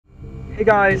Hey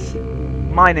guys,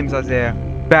 my name's Isaiah,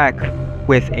 back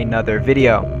with another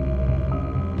video.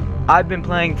 I've been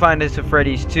playing Five Nights at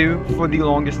Freddy's 2 for the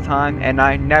longest time, and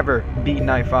I never beat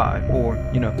Night 5, or,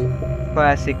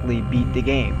 classically beat the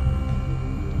game.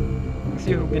 Let's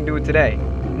see who can do it today.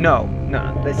 No,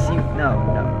 let's see,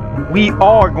 no. We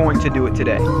are going to do it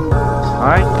today.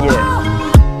 Alright, yeah.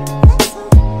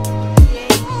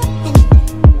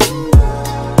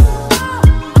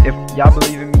 If y'all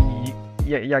believe in me,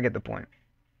 y'all get the point.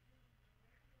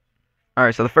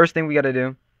 Alright, so the first thing we gotta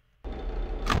do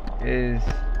is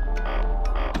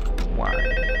why?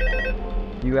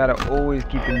 You gotta always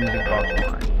keep the music box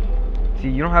on. See,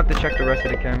 you don't have to check the rest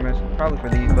of the cameras, probably for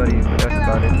these buddies, but that's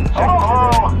about it.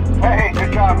 Hey,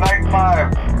 good job, Night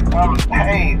 5.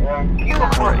 Hey, keep the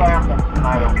force iron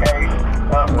tonight, okay?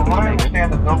 From what I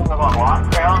understand, the building is on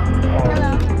lockdown.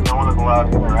 No one is allowed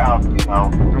in or out,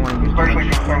 especially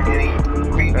concerning any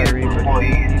previous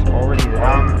employees. He's already there.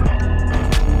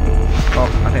 Oh,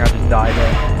 I think I just died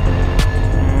there.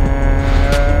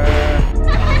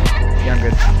 Yeah, I'm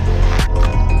good.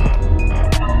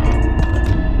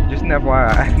 Just an FYI,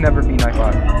 I've never been Night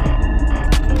 5.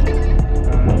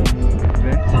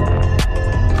 Vince.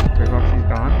 Roxy's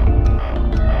gone.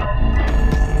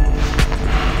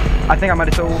 I think I might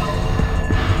have sold.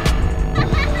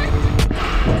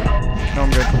 No, I'm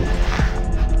good.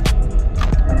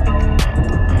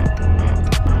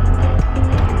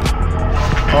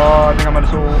 Oh, I think I might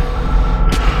have sold.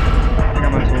 No,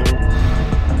 I'm good.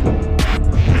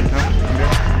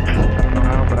 I don't know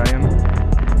how, but I am.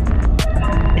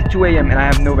 It's 2 AM and I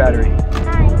have no battery.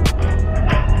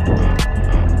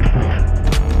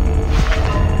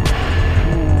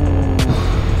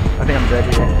 I think I'm dead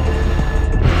here.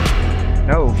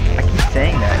 No, I keep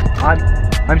saying that.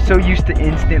 I'm so used to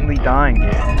instantly dying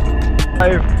here.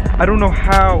 I don't know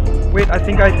how. Wait, I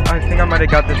think I might have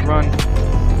got this run.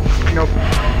 Nope. I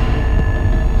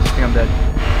think I'm dead.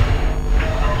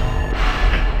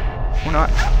 Or not.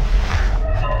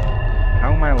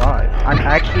 How am I alive? I'm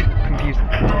actually confused.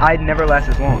 I'd never last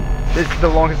this long. This is the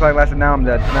longest I lasted. Now I'm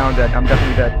dead. I'm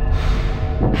definitely dead.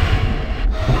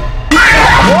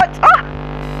 What? Ah!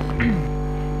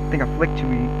 I think I flicked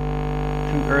too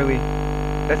early.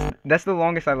 That's the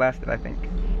longest I lasted, I think.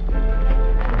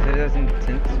 Was it as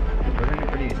intense? Wasn't it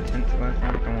pretty intense last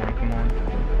time? Come on.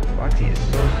 Foxy is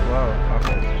so slow.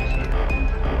 Okay, it's just here.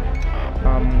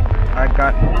 I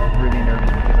got really nervous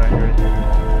because I heard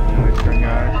noise from your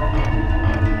eyes.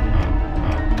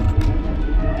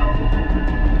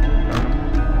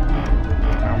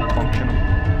 Now I'm functional.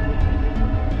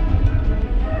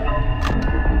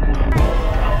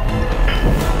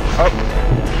 Oh!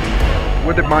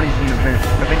 Withered Bonnie's in the vent. I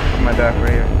think this is my death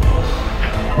right here.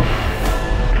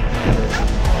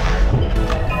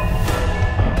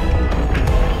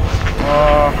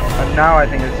 And now I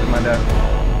think this is my death.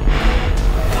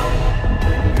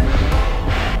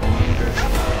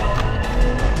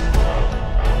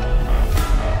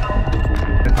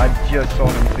 I just saw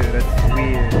him too, that's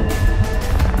weird.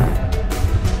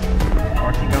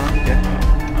 Marky gone? Yeah.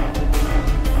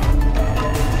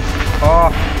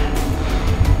 Oh!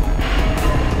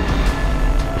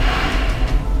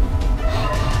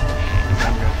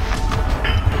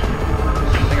 I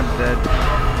think I'm dead.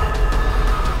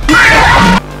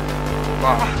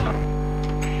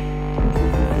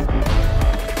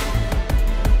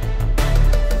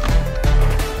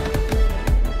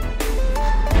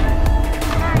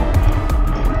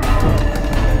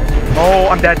 Oh,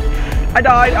 I'm dead. I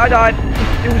died.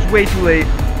 It was way too late.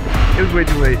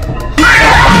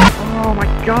 Oh my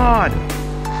god.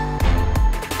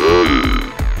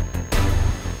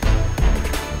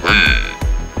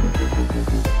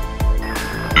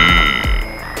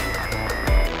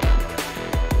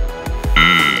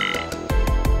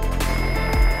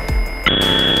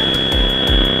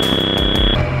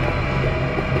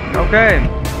 Okay,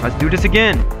 let's do this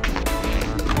again.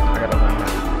 I gotta learn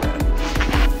that.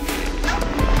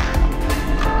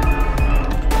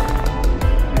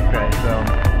 Okay, so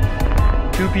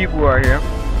 2 people are here.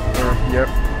 Yep.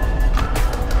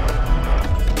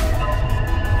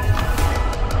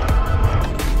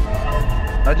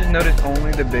 I just noticed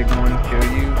only the big ones kill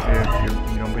you if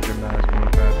you don't put your mask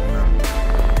on fast enough.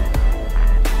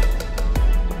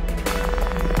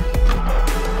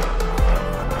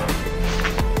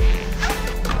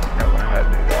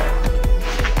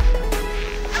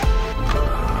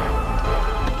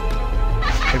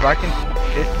 If I can,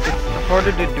 it's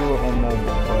harder to do it on mobile,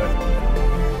 but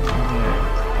yeah.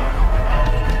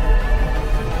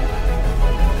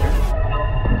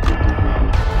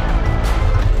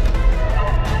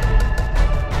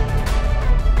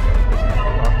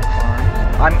 Farm.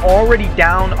 I'm already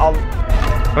down. Burn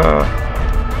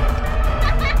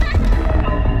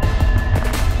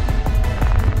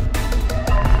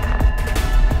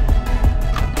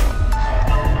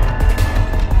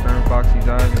Foxy's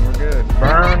eyes and we're good.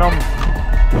 Burn them.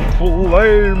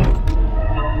 Flame.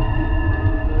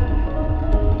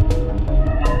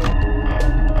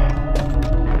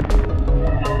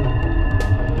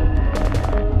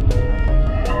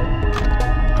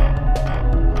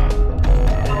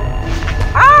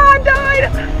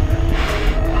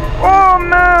 Oh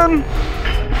man!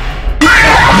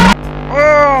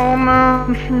 Oh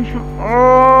man!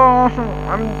 Oh,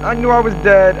 I knew I was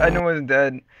dead. I knew I was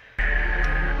dead.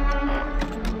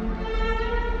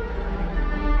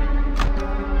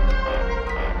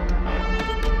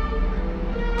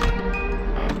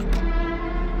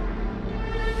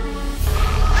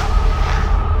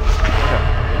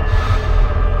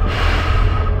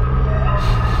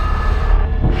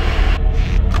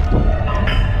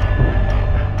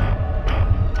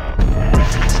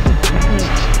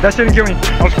 That shouldn't kill me.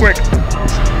 I was quick.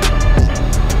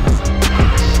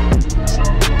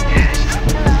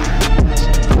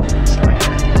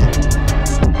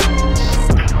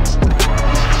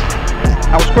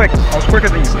 I was quick. I was quicker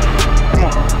than you. Come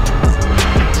on.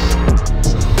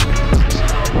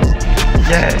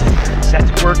 Yes,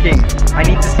 that's working. I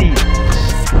need to see.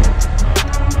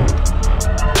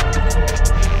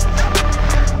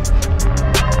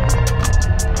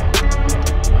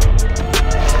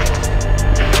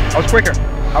 I was quicker.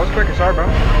 I was quicker. Sorry, bro.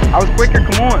 I was quicker.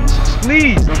 Come on.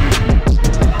 Please.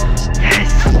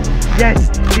 Yes. Yes.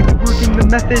 It's working. The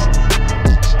method.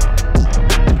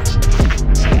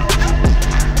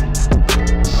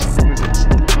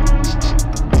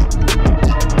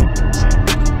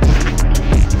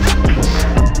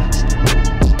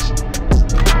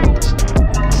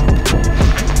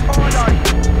 Oh, I died.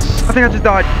 I think I just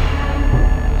died.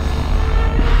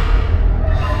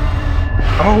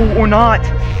 Oh, or not.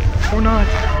 Or not.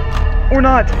 Or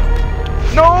not.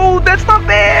 No, that's not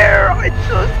fair. I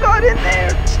just got in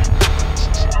there.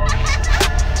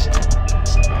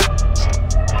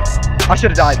 I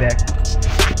should have died there.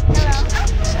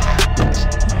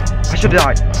 I should have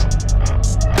died.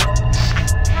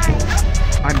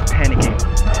 I'm panicking.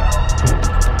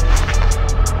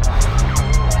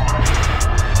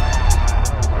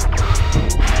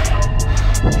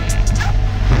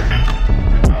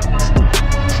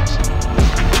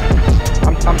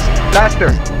 I'm faster,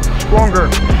 stronger,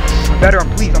 I'm better, I'm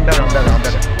better.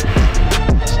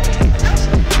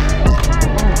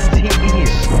 Oh, he's here.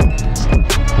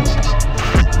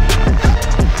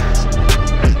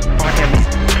 Oh, I can't leave.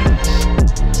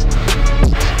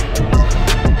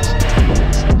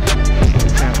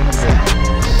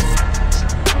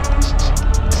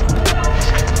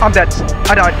 I'm dead.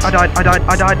 I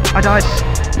died.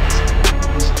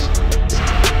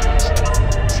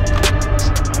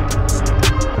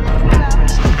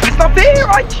 Not fair!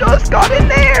 I just got in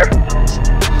there!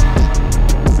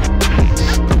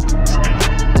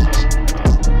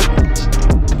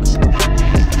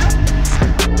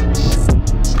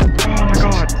 Oh my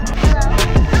god.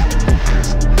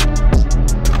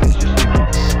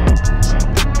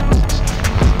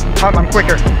 I'm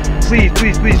quicker. Please.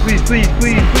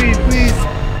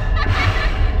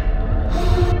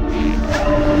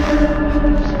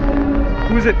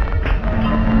 Who is it?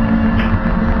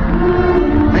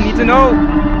 To know.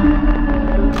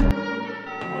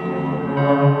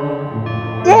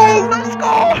 Whoa, let's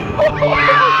go!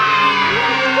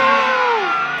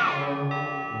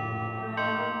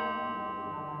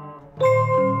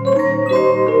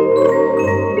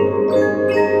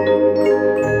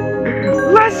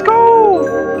 Let's go!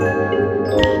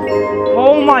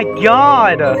 Oh my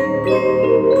god!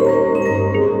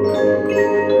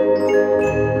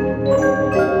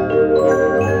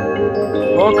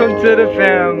 Welcome to the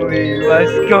family.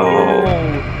 Let's go.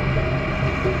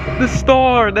 The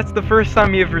star. That's the first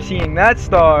time you've ever seen that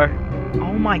star.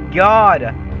 Oh my god.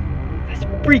 Let's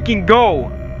freaking go.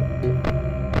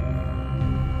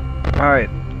 Alright.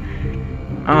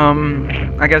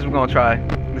 I guess we're gonna try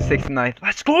the 69th.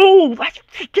 Let's go. Let's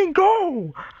freaking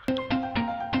go.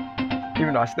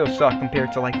 Even though I still suck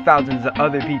compared to like thousands of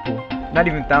other people. Not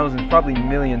even thousands, probably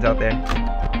millions out there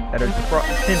that are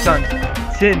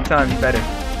 10 times better.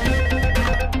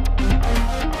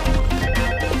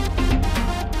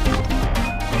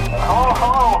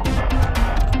 Oh!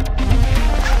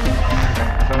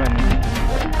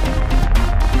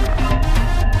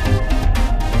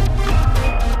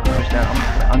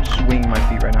 I'm swinging my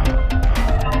feet right now.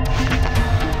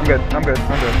 I'm good.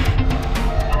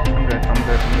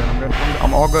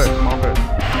 I'm all good.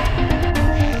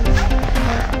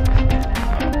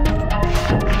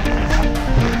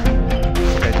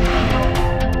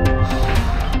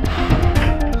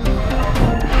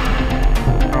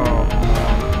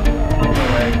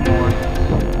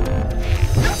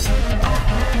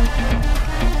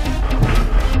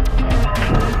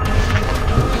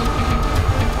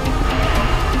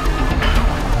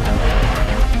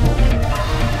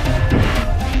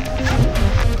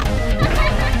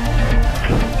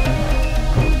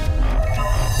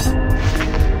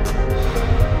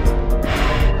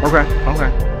 Okay, okay.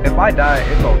 If I die,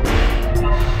 it's over.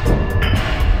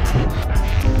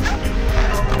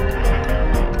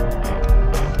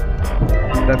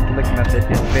 That flick method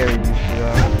is very useful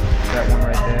though. That one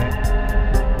right there.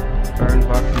 Burn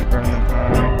boxes, burn them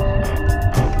high.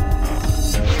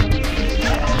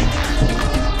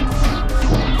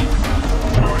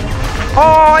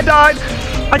 Oh, I died!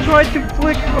 I tried to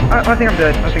flick. I think I'm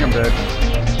dead. I think I'm dead.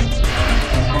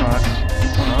 Or not.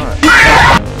 Or not.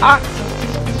 Ah!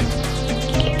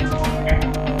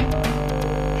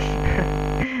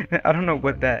 I don't know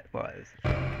what that was.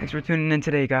 Thanks for tuning in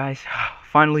today, guys.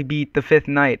 Finally beat the 5th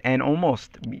night and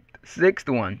almost beat the 6th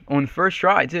one on the first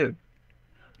try, too.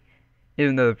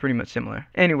 Even though they're pretty much similar.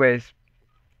 Anyways,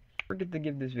 don't forget to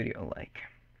give this video a like.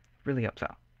 Really helps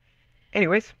out.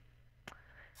 Anyways,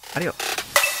 adios.